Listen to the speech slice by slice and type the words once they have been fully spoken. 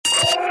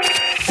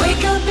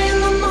Wake up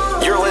in the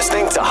morning. You're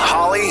listening to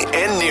Holly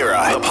and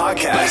Nira, the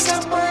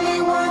podcast.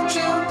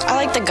 I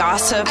like the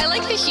gossip. I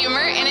like the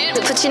humor in it.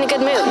 It puts you in a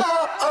good mood.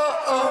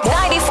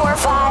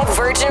 94.5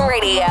 Virgin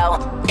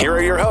Radio. Here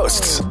are your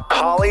hosts,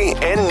 Holly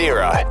and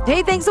Nira.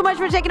 Hey, thanks so much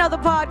for checking out the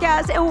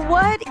podcast. And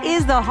what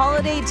is the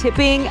holiday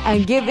tipping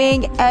and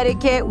giving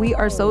etiquette? We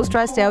are so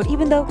stressed out,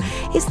 even though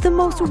it's the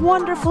most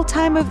wonderful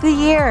time of the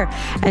year.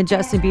 And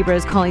Justin Bieber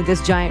is calling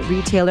this giant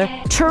retailer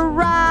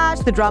trash.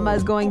 The drama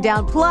is going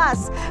down.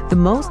 Plus, the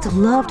most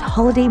loved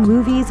holiday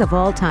movies of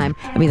all time.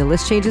 I mean, the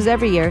list changes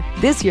every year.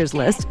 This year's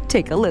list,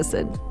 take a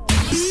listen. Wake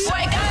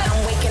up.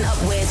 I'm waking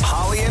up with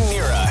Holly and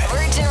Nira.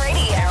 Virgin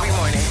Radio. Every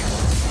morning.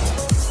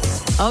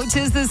 Oh,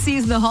 'tis the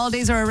season. The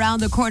holidays are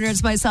around the corner.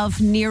 It's myself,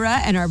 Nira,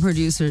 and our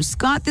producer,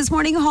 Scott. This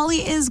morning, Holly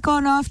is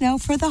gone off now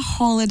for the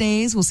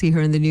holidays. We'll see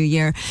her in the new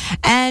year.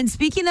 And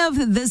speaking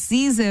of the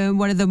season,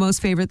 one of the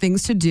most favorite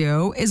things to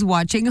do is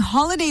watching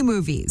holiday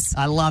movies.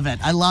 I love it.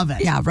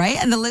 Yeah, right?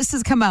 And the list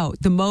has come out.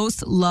 The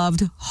most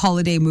loved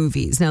holiday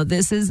movies. Now,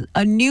 this is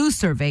a new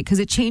survey because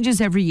it changes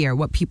every year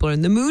what people are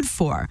in the mood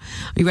for. Are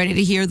you ready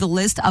to hear the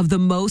list of the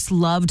most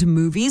loved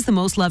movies, the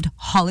most loved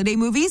holiday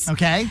movies?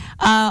 Okay.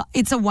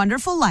 It's A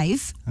Wonderful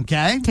Life.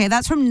 Okay. Okay,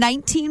 that's from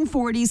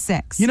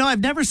 1946. You know, I've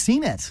never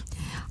seen it.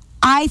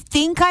 I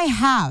think I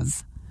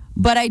have,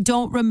 but I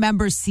don't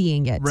remember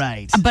seeing it.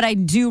 Right. But I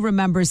do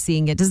remember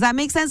seeing it. Does that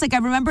make sense? Like, I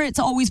remember it's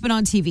always been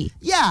on TV.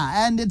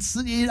 Yeah, and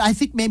I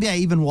think maybe I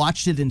even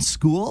watched it in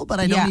school,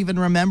 but I don't even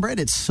remember it.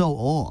 It's so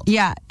old.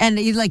 Yeah, and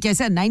like I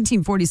said,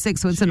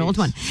 1946, so it's an old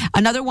one.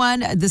 Another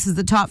one, this is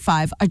the top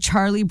 5, A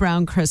Charlie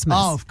Brown Christmas.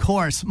 Oh, of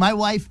course. My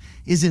wife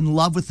is in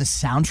love with the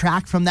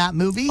soundtrack from that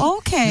movie.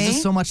 Okay.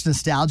 There's so much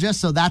nostalgia,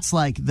 so that's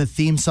like the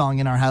theme song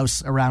in our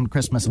house around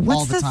Christmas all the time.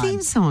 What's the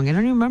theme song? I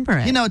don't even remember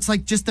it. You know, it's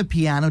like just the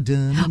piano.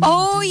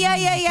 Oh, yeah.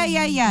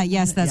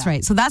 Yes, that's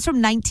right. So that's from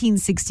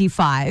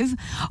 1965.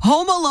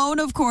 Home Alone,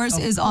 of course,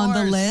 is on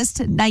the list.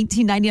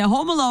 1990.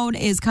 Home Alone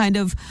is kind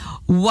of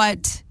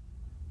what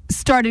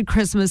started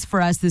Christmas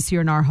for us this year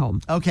in our home.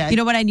 Okay. You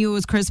know when I knew it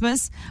was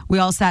Christmas? We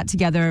all sat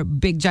together,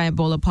 big giant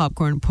bowl of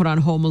popcorn, put on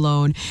Home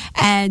Alone.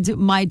 And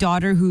my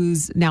daughter,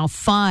 who's now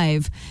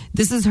 5,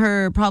 this is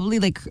probably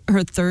like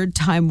her 3rd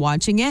time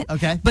watching it.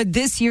 Okay. But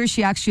this year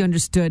she actually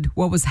understood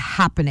what was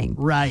happening.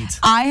 Right.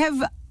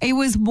 It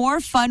was more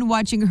fun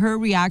watching her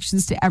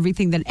reactions to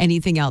everything than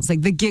anything else.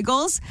 Like the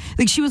giggles,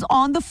 like she was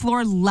on the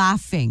floor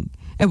laughing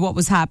at what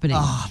was happening.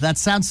 Oh, that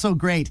sounds so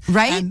great.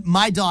 Right? And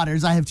my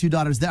daughters, I have 2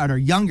 daughters that are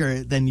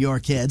younger than your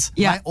kids.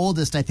 Yeah. My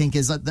oldest, I think,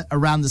 is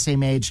around the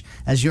same age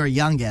as your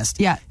youngest.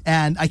 Yeah.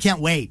 And I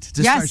can't wait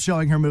to start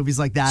showing her movies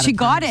like that. She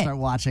got it. Start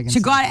watching. She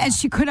got it. And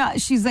she could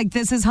not. She's like,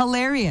 this is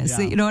hilarious.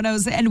 Yeah. You know what I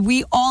was, and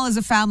we all as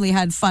a family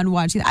had fun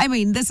watching. I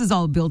mean, this is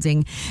all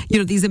building,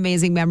 these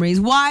amazing memories.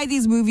 Why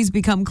these movies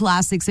become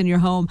classics in your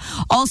home.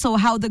 Also,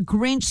 how The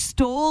Grinch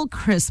Stole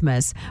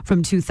Christmas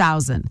from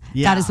 2000.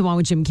 Yeah. That is the one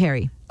with Jim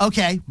Carrey.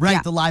 Okay, right,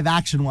 Yeah. the live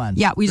action one.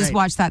 Yeah, we just Great.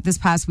 watched that this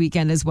past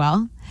weekend as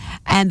well.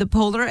 And The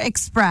Polar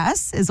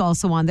Express is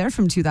also on there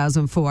from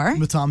 2004.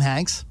 With Tom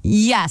Hanks.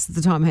 Yes,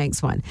 the Tom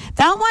Hanks one.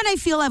 That one I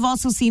feel I've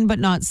also seen but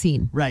not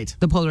seen. Right.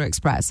 The Polar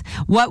Express.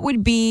 What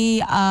would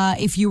be,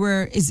 if you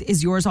were,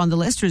 is yours on the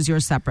list or is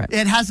yours separate?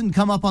 It hasn't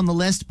come up on the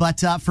list,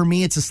 but for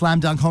me, it's a slam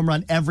dunk home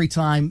run every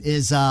time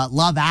is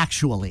Love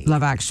Actually.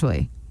 Love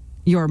Actually.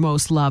 Your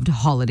most loved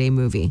holiday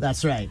movie.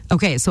 That's right.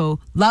 Okay, so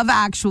Love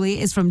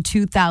Actually is from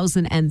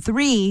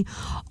 2003.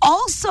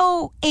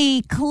 Also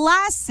a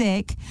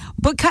classic,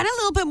 but kind of a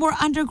little bit more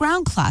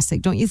underground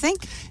classic, don't you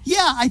think?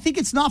 Yeah, I think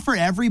it's not for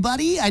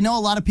everybody. I know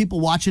a lot of people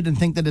watch it and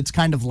think that it's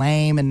kind of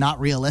lame and not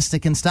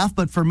realistic and stuff,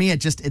 but for me,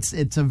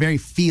 it's a very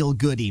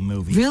feel-goody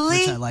movie. Really?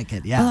 Which I like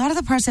it, yeah. A lot of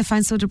the parts I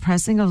find so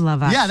depressing of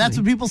Love Actually. Yeah, that's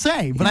what people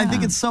say, but I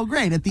think Yeah. it's so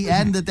great. At the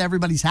end that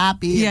everybody's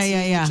happy Yeah, and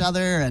seeing yeah. each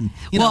other and,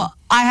 you know. Well,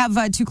 I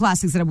have 2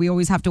 classics that we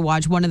always have to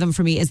watch. One of them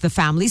for me is The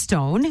Family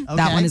Stone. That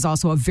Okay. one is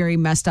also a very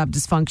messed up,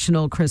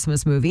 dysfunctional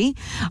Christmas movie.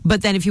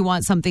 But then if you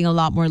want something a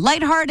lot more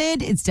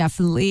lighthearted, it's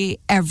definitely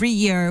every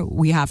year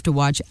we have to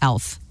watch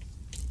Elf.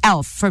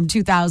 Elf from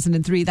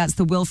 2003. That's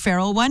the Will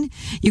Ferrell one.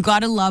 You got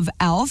to love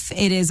Elf.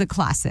 It is a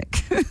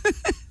classic.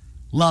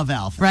 Love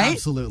Elf. Right?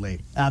 Absolutely.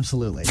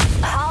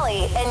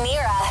 Holly and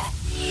Nira.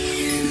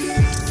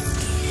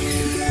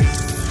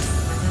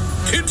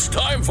 It's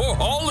time for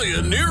Holly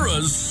and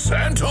Nira's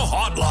Santa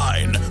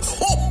Hotline.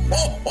 Ho,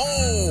 ho,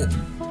 ho!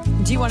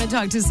 Do you want to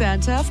talk to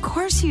Santa? Of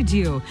course you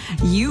do.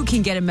 You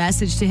can get a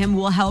message to him.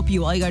 We'll help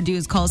you. All you got to do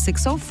is call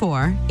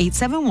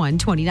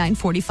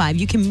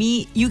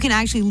 604-871-2945. You can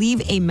actually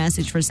leave a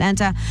message for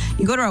Santa. You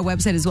can go to our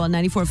website as well,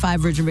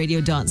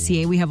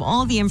 945virginradio.ca. We have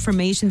all the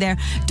information there.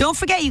 Don't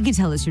forget, you can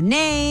tell us your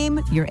name,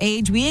 your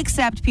age. We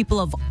accept people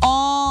of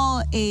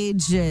all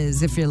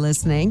ages if you're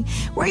listening,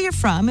 where you're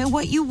from, and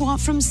what you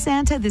want from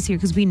Santa this year,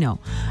 because we know.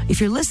 If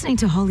you're listening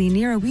to Holly and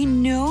Nira, we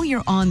know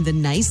you're on the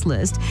nice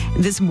list.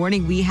 And this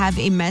morning, we have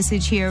a message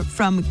here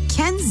from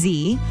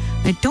Kenzie.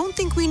 I don't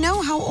think we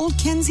know how old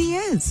Kenzie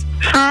is.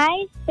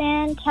 Hi,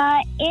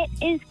 Santa. It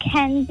is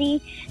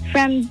Kenzie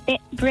from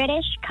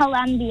British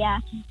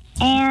Columbia.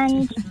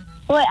 And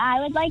what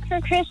I would like for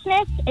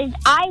Christmas is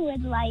I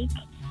would like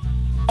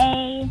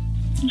a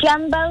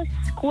jumbo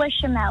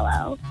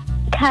squishamallow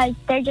because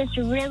they're just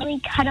really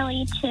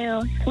cuddly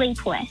to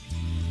sleep with.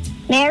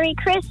 Merry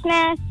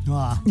Christmas.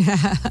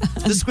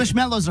 The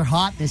Squishmallows are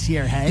hot this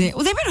year, hey?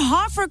 Well, they've been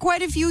hot for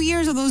quite a few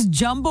years, or those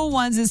jumbo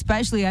ones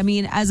especially. I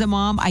mean, as a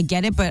mom, I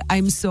get it, but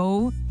I'm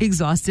so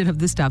exhausted of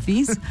the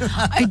stuffies.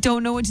 I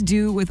don't know what to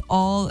do with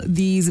all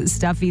these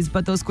stuffies,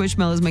 but those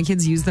Squishmallows, my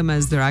kids use them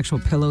as their actual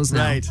pillows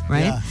now. Right?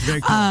 Yeah,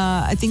 very cool.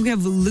 I think we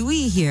have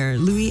Louie here.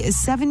 Louie is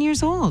 7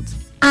 years old.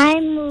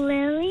 I'm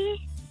Lily.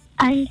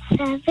 I'm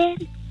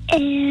 7,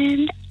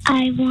 and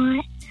I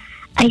want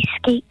ice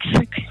skates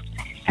for Christmas.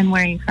 And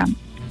where are you from?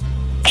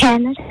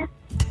 Canada.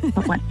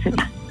 What city?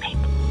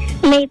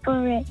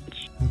 Maple Ridge.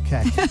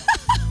 Okay.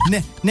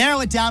 Narrow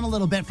it down a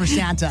little bit for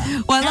Santa.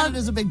 Well,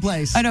 Canada's a big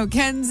place. I know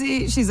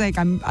Kenzie. She's like,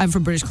 I'm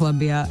from British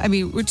Columbia. I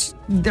mean, which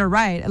they're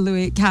right.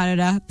 Louis,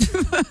 Canada,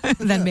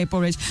 then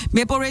Maple Ridge,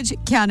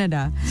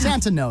 Canada.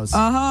 Santa knows.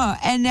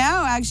 And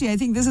now, actually, I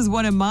think this is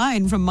one of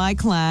mine from my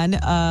clan,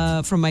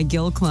 from my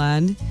Gill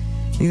clan. I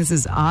think this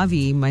is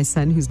Avi, my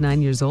son, who's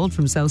 9 years old,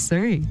 from South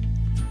Surrey.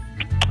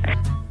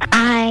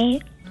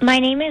 My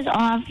name is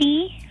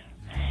Avi,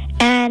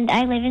 and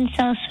I live in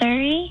South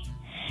Surrey,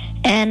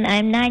 and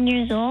I'm 9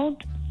 years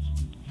old.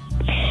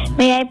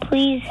 May I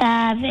please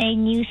have a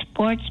new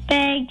sports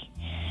bag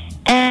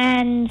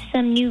and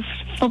some new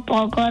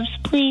football gloves,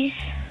 please?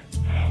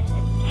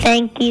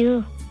 Thank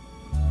you.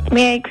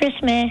 Merry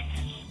Christmas.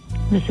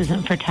 This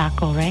isn't for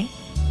tackle, right?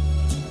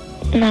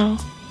 No.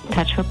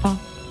 Touch football?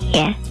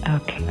 Yeah.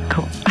 Okay,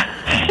 cool.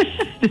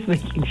 Just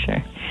making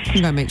sure.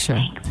 You gotta make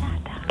sure.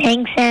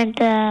 Thanks,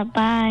 Santa.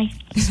 Bye.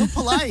 He's so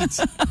polite.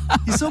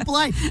 He's so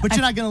polite. But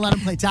you're not going to let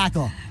him play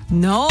tackle.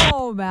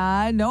 No,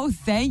 man. No,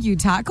 thank you.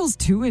 Tackle's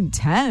too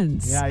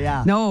intense.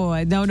 Yeah. No.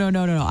 I'm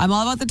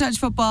all about the touch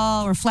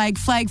football or flag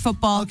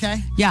football.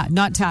 Okay. Yeah,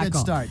 not tackle. Good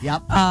start.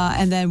 Yep.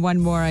 And then one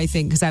more, I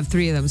think, because I have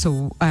 3 of them.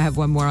 So I have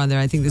one more on there.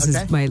 I think this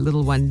is my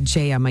little one,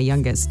 Jaya, my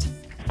youngest.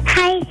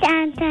 Hi,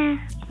 Santa.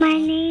 My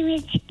name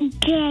is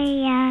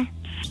Jaya.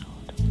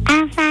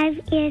 I'm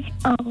 5 years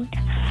old.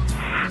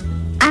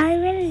 I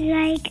would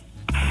like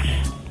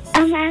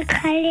a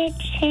colored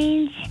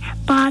change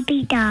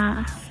Barbie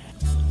doll.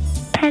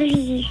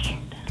 Please.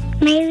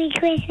 Merry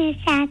Christmas,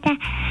 Santa.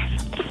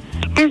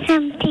 And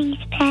something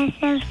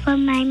special for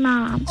my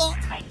mom.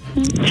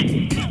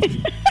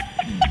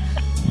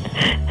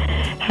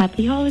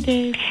 Happy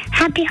holidays.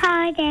 Happy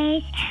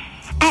holidays.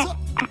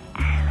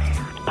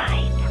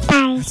 Bye.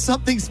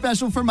 Something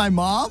special for my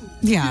mom?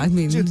 Yeah, I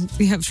mean,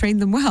 we have trained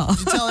them well. Did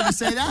you tell her to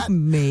say that?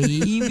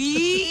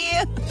 Maybe.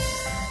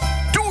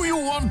 Do you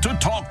want to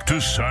talk to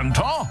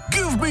Santa?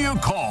 Give me a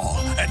call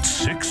at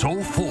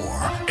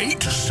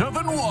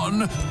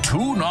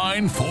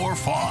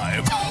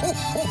 604-871-2945.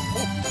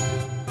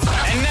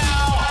 And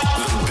now,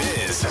 The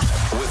Biz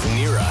with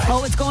Nira.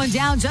 Oh, it's going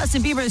down.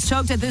 Justin Bieber is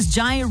choked at this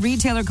giant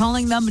retailer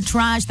calling them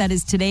trash. That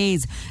is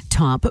today's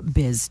top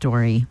biz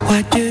story.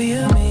 What do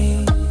you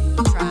mean?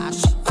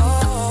 Trash.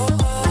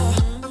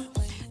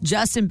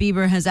 Justin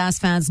Bieber has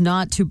asked fans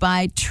not to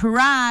buy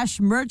trash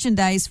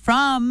merchandise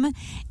from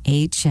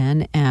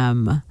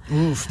H&M.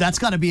 Oof, that's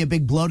got to be a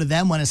big blow to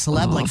them when a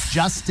celeb like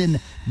Justin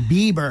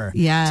Bieber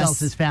tells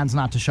his fans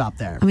not to shop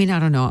there. I mean, I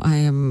don't know.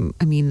 I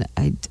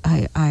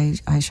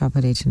shop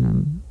at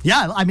H&M.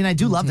 Yeah, I mean, I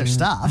do love their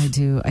stuff. I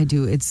do. I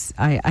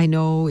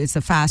know it's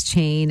a fast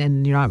chain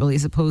and you're not really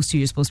supposed to.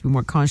 You're supposed to be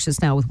more conscious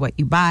now with what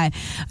you buy.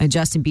 And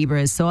Justin Bieber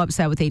is so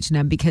upset with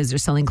H&M because they're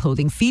selling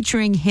clothing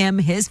featuring him,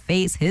 his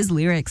face, his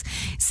lyrics,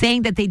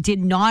 saying that they did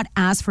not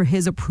ask for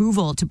his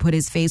approval to put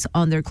his face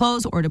on their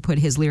clothes or to put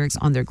his lyrics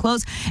on their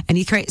clothes. And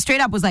he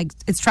straight up was like,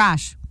 it's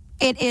trash.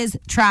 It is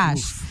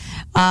trash.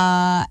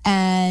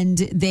 And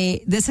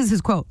this is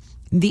his quote.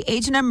 The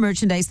H&M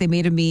merchandise they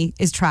made of me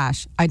is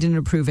trash. I didn't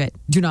approve it.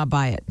 Do not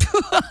buy it.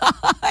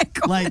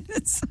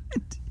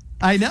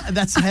 I know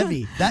that's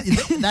heavy.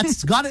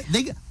 That's got it.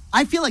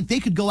 I feel like they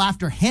could go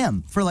after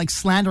him for like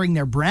slandering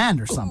their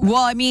brand or something.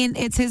 Well, I mean,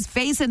 it's his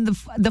face, and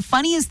the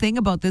funniest thing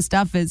about this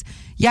stuff is,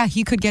 yeah,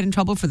 he could get in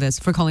trouble for this,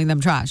 for calling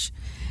them trash.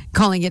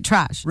 Calling it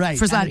trash, right?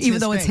 For slander, even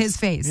though it's his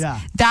face. Yeah.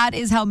 That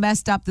is how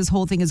messed up this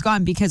whole thing has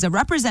gone. Because a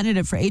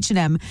representative for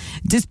H&M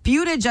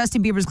disputed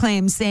Justin Bieber's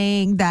claim,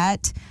 saying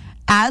that,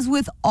 as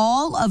with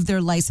all of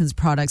their licensed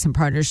products and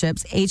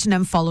partnerships,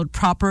 H&M followed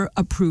proper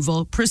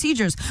approval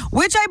procedures,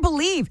 which I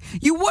believe.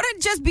 You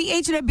wouldn't just be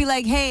H&M be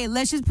like, hey,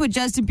 let's just put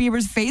Justin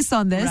Bieber's face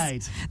on this.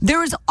 Right. There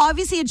was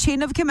obviously a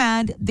chain of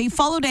command. They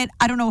followed it.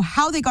 I don't know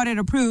how they got it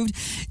approved.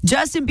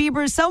 Justin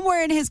Bieber,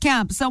 somewhere in his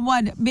camp,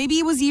 maybe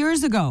it was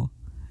years ago.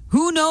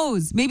 Who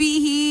knows?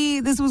 Maybe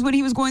this was when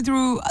he was going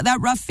through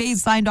that rough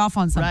phase, signed off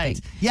on something. Right.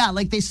 Yeah,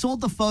 like they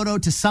sold the photo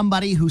to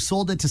somebody who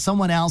sold it to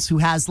someone else who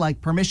has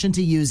like permission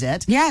to use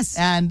it. Yes.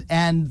 And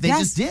they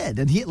just did.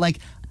 And he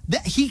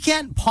he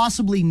can't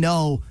possibly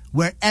know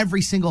where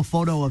every single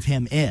photo of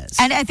him is.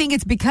 And I think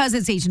it's because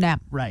it's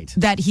H&M. Right.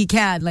 That he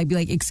can be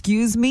like,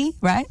 excuse me,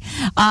 right?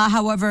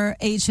 However,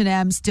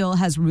 H&M still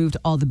has removed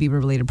all the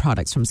Bieber-related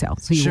products from sale,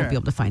 so you won't be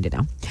able to find it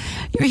now.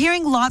 You're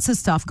hearing lots of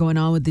stuff going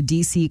on with the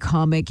DC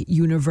comic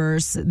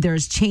universe.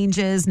 There's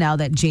changes now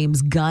that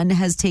James Gunn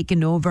has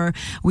taken over.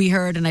 We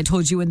heard, and I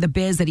told you in the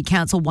biz, that he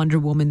canceled Wonder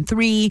Woman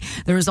 3.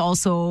 There is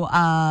also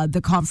the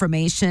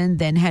confirmation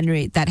that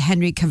Henry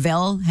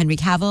Cavill,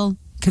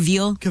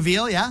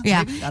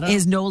 yeah.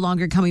 Is no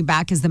longer coming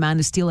back as the Man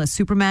of Steel as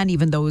Superman,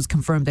 even though it was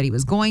confirmed that he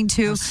was going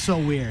to. That's so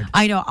weird.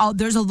 I know.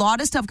 There's a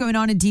lot of stuff going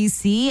on in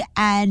DC,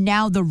 and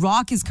now The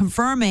Rock is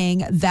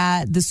confirming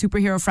that the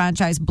superhero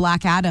franchise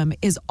Black Adam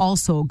is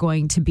also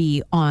going to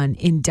be on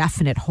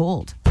indefinite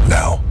hold.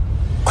 Now,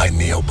 I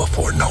kneel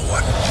before no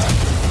one.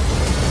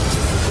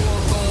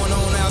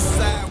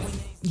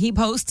 He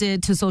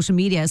posted to social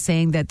media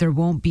saying that there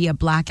won't be a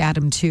Black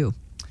Adam 2.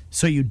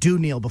 So you do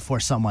kneel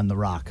before someone, The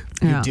Rock.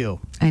 You do.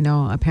 I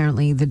know.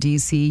 Apparently, the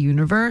DC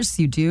universe,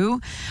 you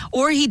do.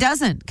 Or he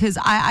doesn't, because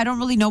I don't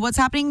really know what's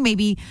happening.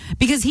 Maybe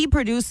because he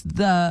produced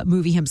the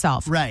movie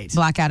himself. Right.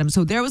 Black Adam.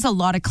 So there was a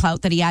lot of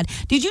clout that he had.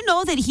 Did you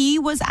know that he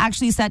was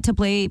actually set to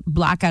play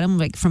Black Adam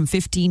from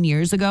 15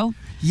 years ago?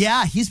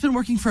 Yeah, he's been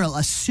working for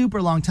a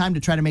super long time to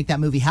try to make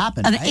that movie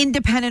happen. An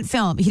independent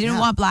film. He didn't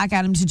want Black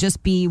Adam to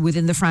just be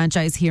within the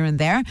franchise here and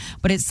there.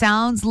 But it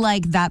sounds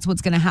like that's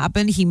what's going to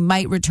happen. He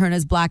might return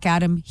as Black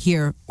Adam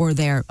here or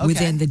there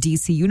within the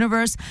DC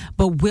universe.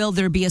 But will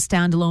there be a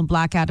standalone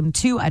Black Adam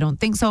 2? I don't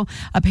think so.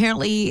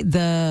 Apparently,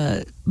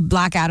 the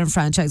Black Adam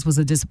franchise was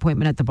a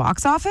disappointment at the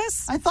box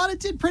office. I thought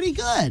it did pretty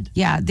good.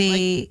 Yeah,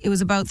 it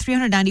was about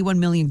 $391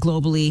 million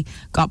globally,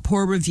 got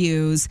poor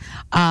reviews,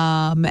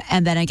 and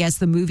then I guess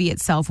the movie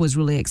itself was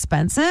really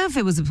expensive.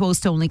 It was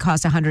supposed to only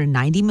cost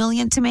 $190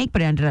 million to make,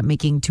 but it ended up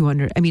making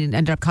it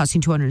ended up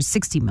costing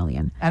 $260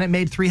 million. And it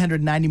made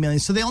 $390 million.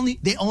 So they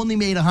only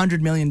made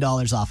 $100 million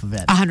off of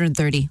it.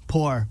 130.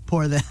 Poor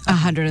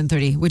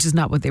 130, which is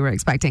not what they were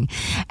expecting.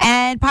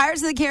 And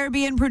Pirates of the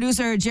Caribbean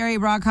producer Jerry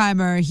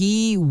Bruckheimer,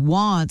 he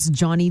wants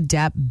Johnny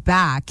Depp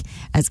back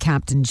as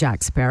Captain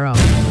Jack Sparrow.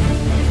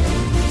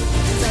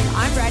 He's like,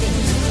 I'm ready.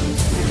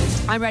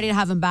 I'm ready to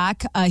have him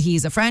back.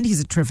 He's a friend.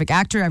 He's a terrific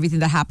actor. Everything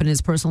that happened in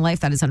his personal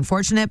life, that is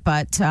unfortunate.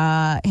 But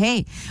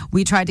hey,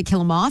 we tried to kill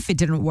him off. It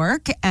didn't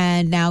work.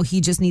 And now he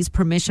just needs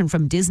permission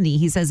from Disney.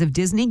 He says if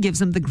Disney gives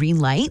him the green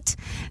light,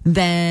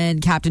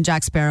 then Captain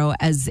Jack Sparrow,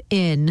 as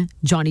in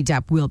Johnny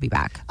Depp, will be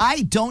back.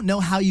 I don't know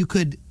how you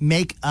could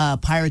make a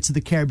Pirates of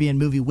the Caribbean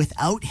movie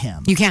without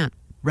him. You can't.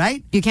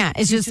 Right? You can't.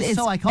 It's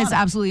so iconic. It's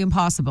absolutely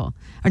impossible.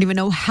 I don't even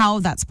know how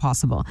that's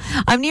possible.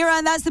 I'm Nira,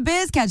 and that's The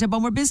Biz. Catch up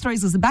on more biz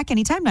stories. Listen back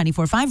anytime,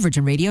 94.5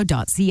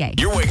 virginradio.ca.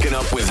 You're waking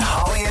up with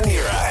Holly and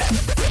Nira.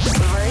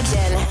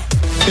 Virgin.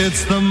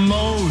 It's the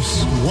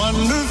most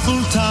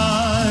wonderful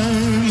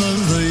time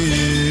of the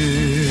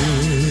year.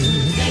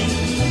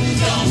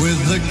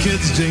 With the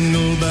kids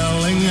jingle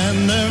belling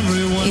and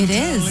everyone. It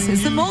is.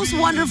 It's the most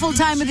wonderful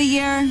time of the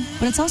year,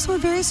 but it's also a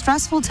very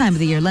stressful time of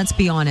the year. Let's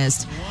be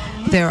honest.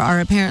 There are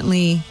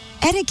apparently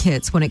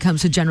etiquettes when it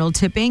comes to general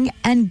tipping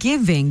and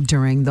giving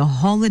during the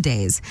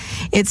holidays.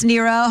 It's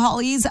Nira.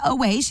 Holly's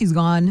away. She's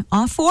gone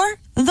off for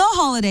the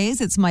holidays.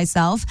 It's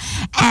myself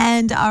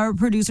and our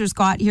producer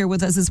Scott here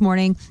with us this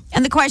morning.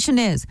 And the question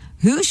is,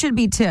 who should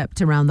be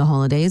tipped around the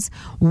holidays?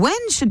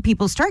 When should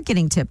people start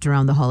getting tipped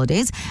around the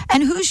holidays?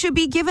 And who should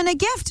be given a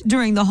gift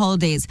during the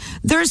holidays?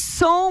 There's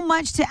so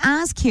much to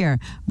ask here,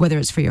 whether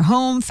it's for your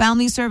home,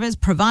 family service,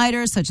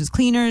 providers such as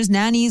cleaners,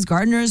 nannies,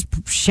 gardeners,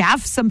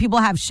 chefs. Some people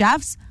have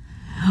chefs.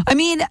 I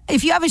mean,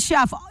 if you have a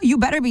chef, you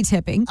better be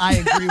tipping. I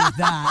agree with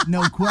that,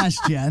 no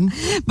question.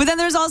 But then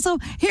there's also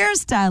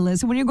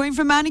hairstylists when you're going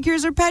for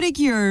manicures or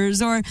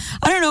pedicures or,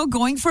 I don't know,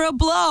 going for a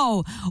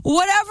blow.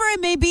 Whatever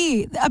it may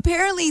be.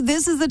 Apparently,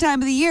 this is the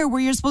time of the year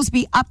where you're supposed to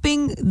be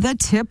upping the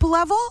tip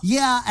level.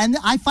 Yeah, and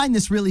I find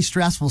this really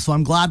stressful, so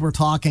I'm glad we're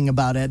talking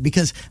about it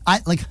because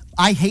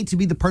I hate to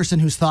be the person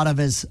who's thought of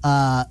as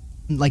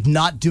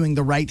not doing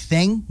the right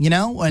thing,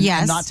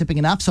 and not tipping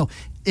enough. So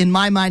in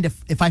my mind,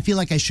 if I feel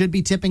like I should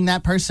be tipping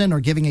that person or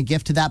giving a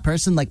gift to that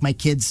person, like my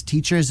kids'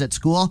 teachers at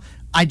school,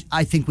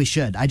 I think we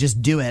should. I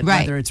just do it.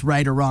 Right. Whether it's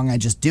right or wrong, I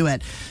just do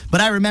it. But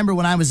I remember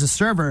when I was a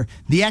server,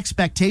 the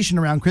expectation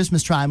around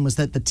Christmas time was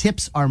that the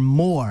tips are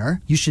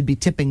more. You should be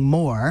tipping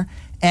more.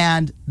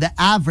 And the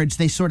average,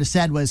 they sort of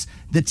said, was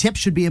the tip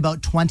should be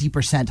about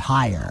 20%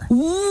 higher.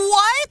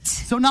 What?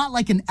 So not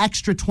like an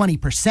extra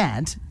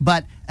 20%,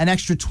 but an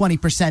extra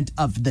 20%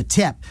 of the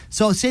tip.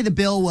 So say the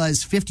bill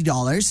was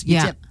 $50, you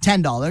tip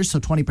 $10, so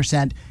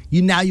 20%.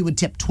 You would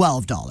tip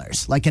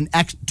 $12. Like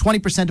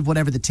 20% of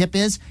whatever the tip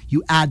is,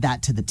 you add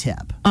that to the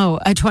tip. Oh,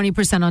 a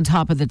 20% on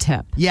top of the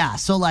tip. Yeah,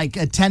 so like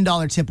a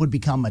 $10 tip would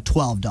become a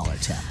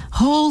 $12 tip.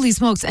 Holy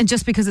smokes. And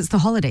just because it's the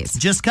holidays.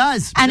 Just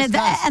because. And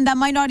that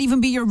might not even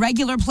be your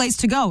regular place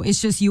to go.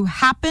 It's just you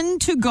happen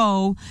to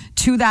go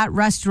to that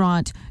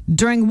restaurant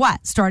during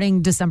what?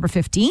 Starting December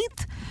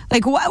 15th?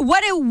 Like,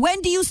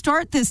 when do you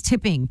start this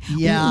tipping?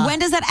 Yeah. When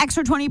does that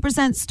extra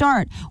 20%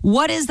 start?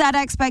 What is that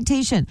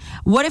expectation?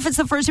 What if it's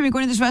the first time you're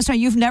going to this restaurant,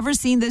 you've never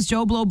seen this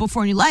Joe Blow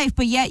before in your life,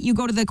 but yet you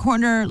go to the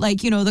corner,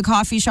 like, the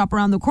coffee shop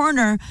around the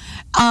corner,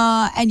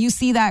 and you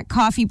see that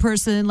coffee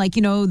person, like,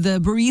 the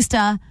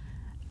barista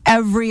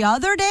every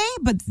other day,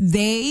 but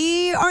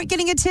they aren't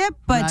getting a tip.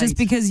 But just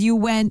because you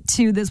went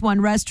to this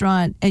one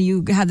restaurant and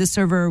you had the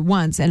server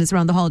once and it's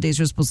around the holidays,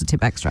 you're supposed to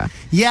tip extra.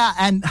 Yeah,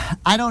 and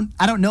I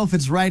don't know if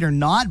it's right or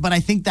not, but I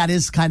think that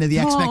is kind of the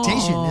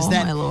expectation. Is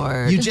that my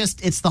Lord.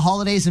 it's the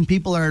holidays and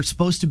people are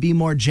supposed to be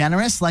more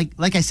generous. Like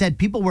I said,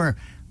 people were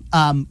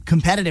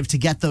competitive to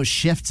get those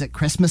shifts at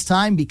Christmas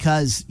time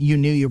because you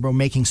knew you were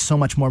making so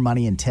much more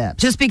money in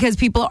tips. Just because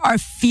people are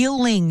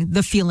feeling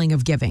the feeling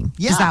of giving.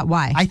 Yeah, is that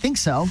why? I think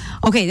so.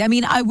 Okay, I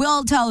mean, I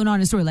will tell an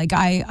honest story. Like,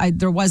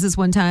 there was this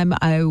one time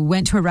I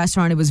went to a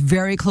restaurant. It was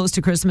very close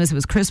to Christmas. It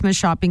was Christmas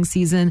shopping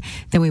season.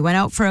 Then we went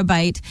out for a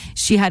bite.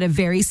 She had a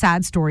very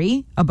sad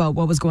story about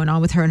what was going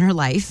on with her in her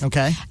life.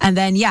 Okay. And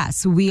then,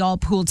 yes, we all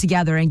pooled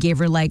together and gave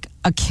her like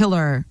a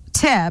killer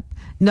tip.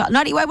 Not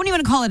I wouldn't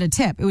even call it a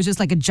tip. It was just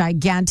like a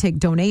gigantic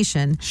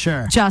donation.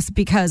 Sure. Just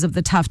because of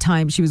the tough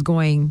time she was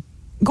going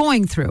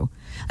through.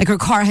 Like her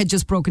car had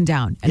just broken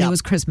down and it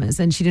was Christmas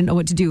and she didn't know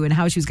what to do and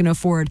how she was going to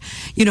afford,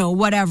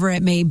 whatever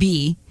it may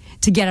be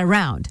to get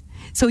around.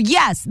 So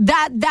yes,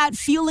 that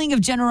feeling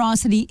of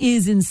generosity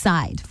is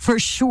inside for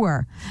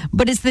sure.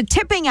 But it's the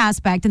tipping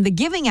aspect and the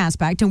giving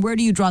aspect, and where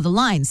do you draw the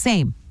line?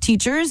 Same.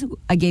 Teachers,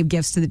 I gave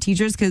gifts to the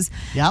teachers because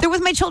they're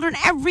with my children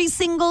every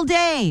single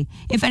day.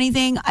 If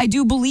anything, I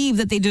do believe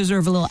that they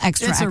deserve a little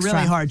extra. It's a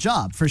really hard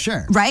job, for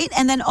sure. Right?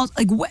 And then, also,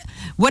 like,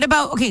 what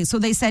about, okay, so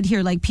they said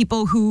here, like,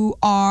 people who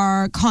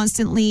are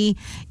constantly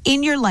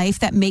in your life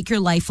that make your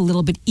life a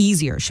little bit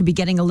easier should be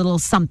getting a little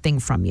something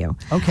from you.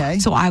 Okay.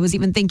 So I was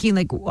even thinking,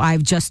 like,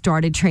 I've just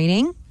started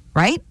training,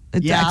 right?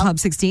 At Club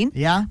 16.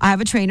 Yeah. I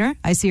have a trainer.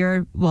 I see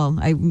her,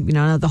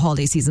 not the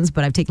holiday seasons,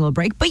 but I've taken a little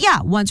break. But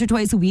yeah, once or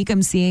twice a week,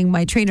 I'm seeing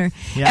my trainer.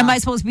 Yeah. Am I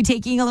supposed to be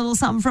taking a little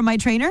something from my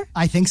trainer?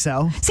 I think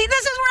so. See,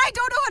 this is where I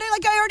don't know how to,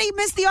 like, I already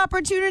missed the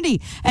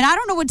opportunity. And I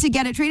don't know what to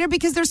get at trainer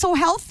because they're so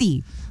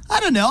healthy. I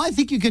don't know. I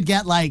think you could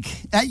get like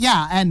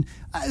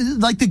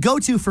the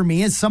go-to for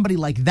me is somebody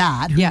like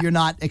that who you're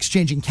not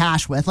exchanging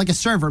cash with. Like a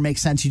server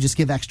makes sense. You just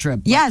give extra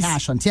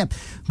cash on tip.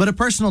 But a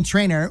personal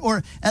trainer,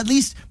 or at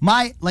least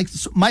my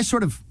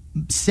sort of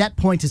set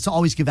point is to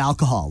always give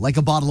alcohol, like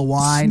a bottle of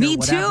wine or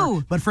whatever.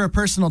 Too. But for a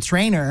personal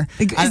trainer,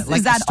 is that a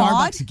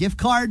Starbucks odd? gift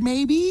card,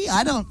 maybe?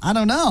 I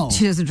don't know.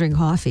 She doesn't drink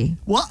coffee.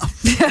 Well,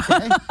 okay.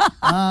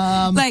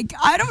 Like,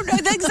 I don't know.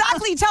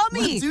 Exactly. Tell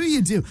me. What do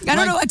you do? I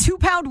don't know. A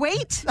 2-pound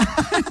weight?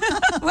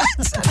 What?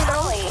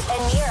 Holly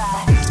and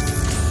Nira.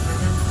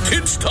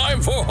 It's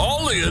time for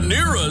Holly and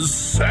Nira's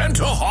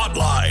Santa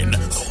Hotline.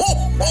 Ho,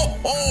 ho,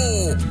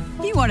 ho!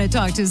 You want to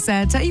talk to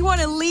Santa? You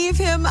want to leave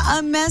him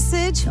a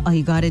message? All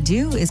you got to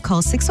do is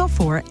call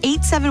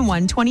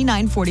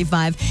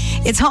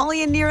 604-871-2945. It's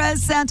Holly and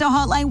Nira's Santa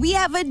Hotline. We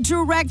have a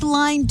direct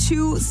line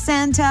to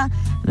Santa.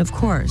 And of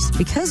course,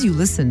 because you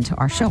listen to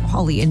our show,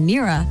 Holly and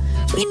Nira,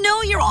 we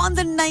know you're on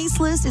the nice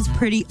list. It's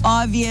pretty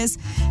obvious.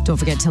 Don't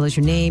forget to tell us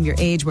your name, your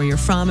age, where you're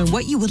from, and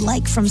what you would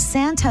like from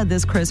Santa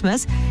this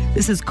Christmas.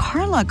 This is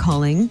Carla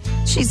calling.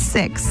 She's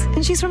 6,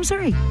 and she's from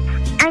Surrey.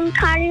 I'm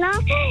Carla,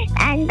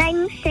 and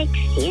I'm 6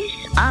 years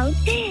old,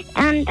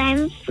 and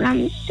I'm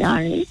from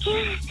Surrey.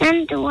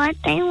 And what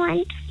I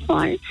want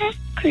for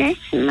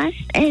Christmas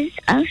is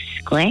a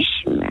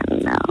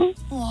squishmallow.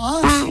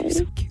 Aww,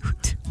 so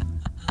cute.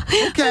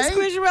 Okay. A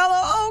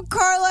squishmallow. Oh,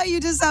 Carla, you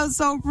just sound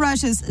so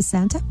precious.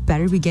 Santa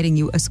better be getting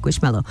you a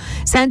squishmallow.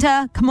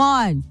 Santa, come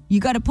on.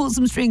 You got to pull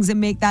some strings and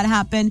make that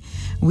happen.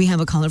 We have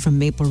a caller from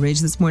Maple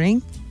Ridge this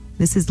morning.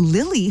 This is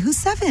Lily, who's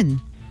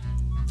 7.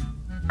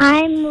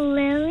 I'm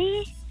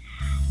Lily.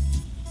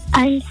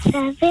 I'm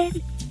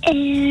 7,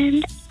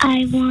 and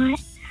I want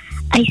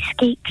ice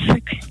skates for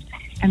Christmas.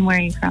 And where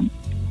are you from?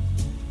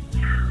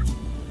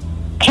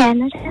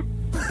 Canada.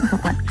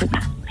 What's the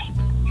best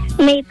place?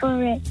 Maple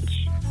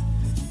Ridge.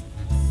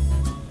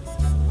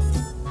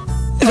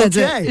 That's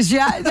Okay. it.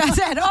 Yeah, that's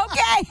it.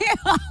 Okay.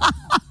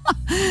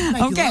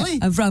 Thank you, Lily.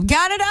 I'm from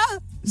Canada.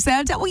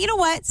 Santa. Well, you know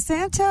what?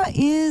 Santa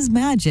is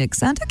magic.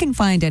 Santa can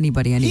find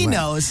anybody anywhere. He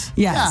knows.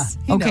 Yes.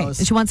 Yeah, he okay. knows.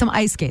 And she wants some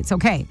ice skates.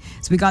 Okay.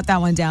 So we got that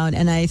one down.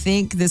 And I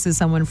think this is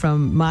someone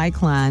from my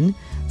clan,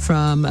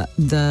 from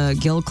the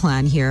Gill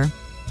clan here.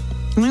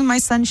 And my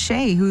son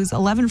Shay, who's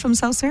 11 from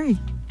South Surrey.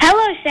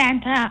 Hello,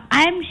 Santa.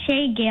 I'm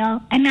Shay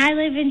Gale, and I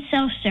live in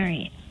South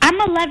Surrey. I'm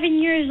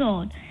 11 years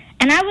old,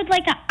 and I would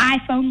like an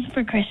iPhone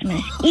for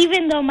Christmas,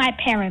 even though my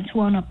parents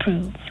won't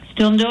approve.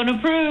 Still don't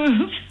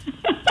approve.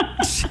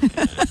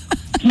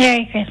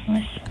 Merry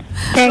Christmas.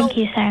 Thank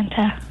you,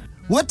 Santa.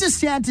 What does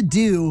Santa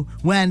do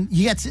when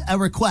you get a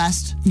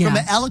request from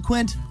an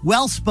eloquent,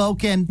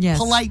 well-spoken,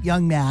 polite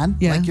young man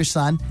like your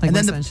son, like and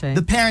then my son, Shay.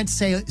 the parents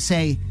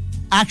say,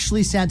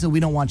 actually, Santa, we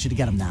don't want you to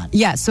get him that.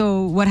 Yeah,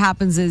 so what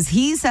happens is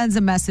he sends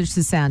a message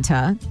to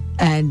Santa,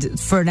 And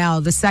for now,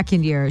 the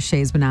second year,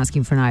 Shay's been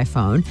asking for an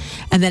iPhone.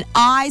 And then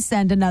I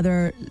send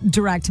another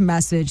direct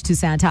message to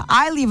Santa.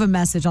 I leave a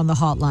message on the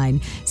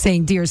hotline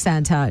saying, "Dear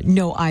Santa,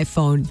 no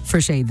iPhone for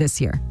Shay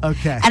this year."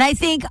 Okay. And I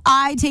think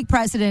I take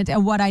precedent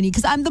at what I need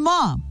because I'm the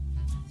mom.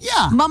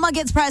 Yeah. Mama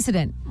gets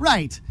precedent.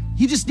 Right.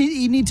 You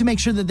need to make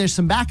sure that there's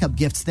some backup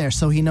gifts there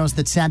so he knows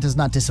that Santa's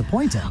not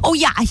disappointed. Oh,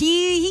 yeah.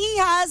 He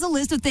has a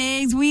list of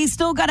things. We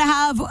still got to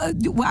have, I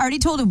already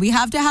told him, we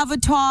have to have a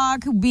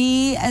talk,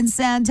 me and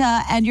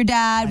Santa and your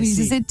dad. We need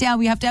to sit down.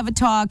 We have to have a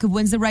talk of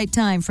when's the right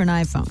time for an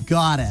iPhone.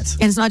 Got it.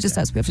 And it's not just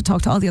us. We have to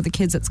talk to all the other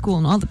kids at school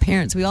and all the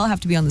parents. We all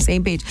have to be on the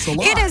same page.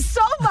 It is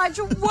so much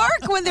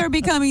work when they're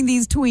becoming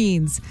these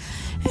tweens.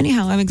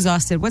 Anyhow, I'm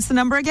exhausted. What's the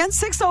number again?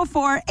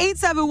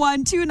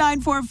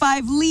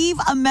 604-871-2945. Leave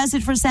a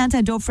message for Santa.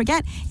 And don't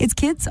forget, it's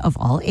kids of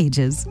all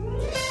ages.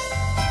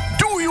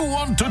 Do you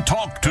want to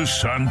talk to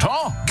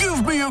Santa?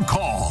 Give me a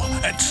call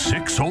at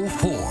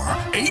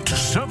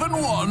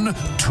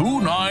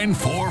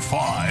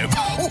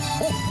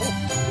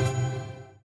 604-871-2945.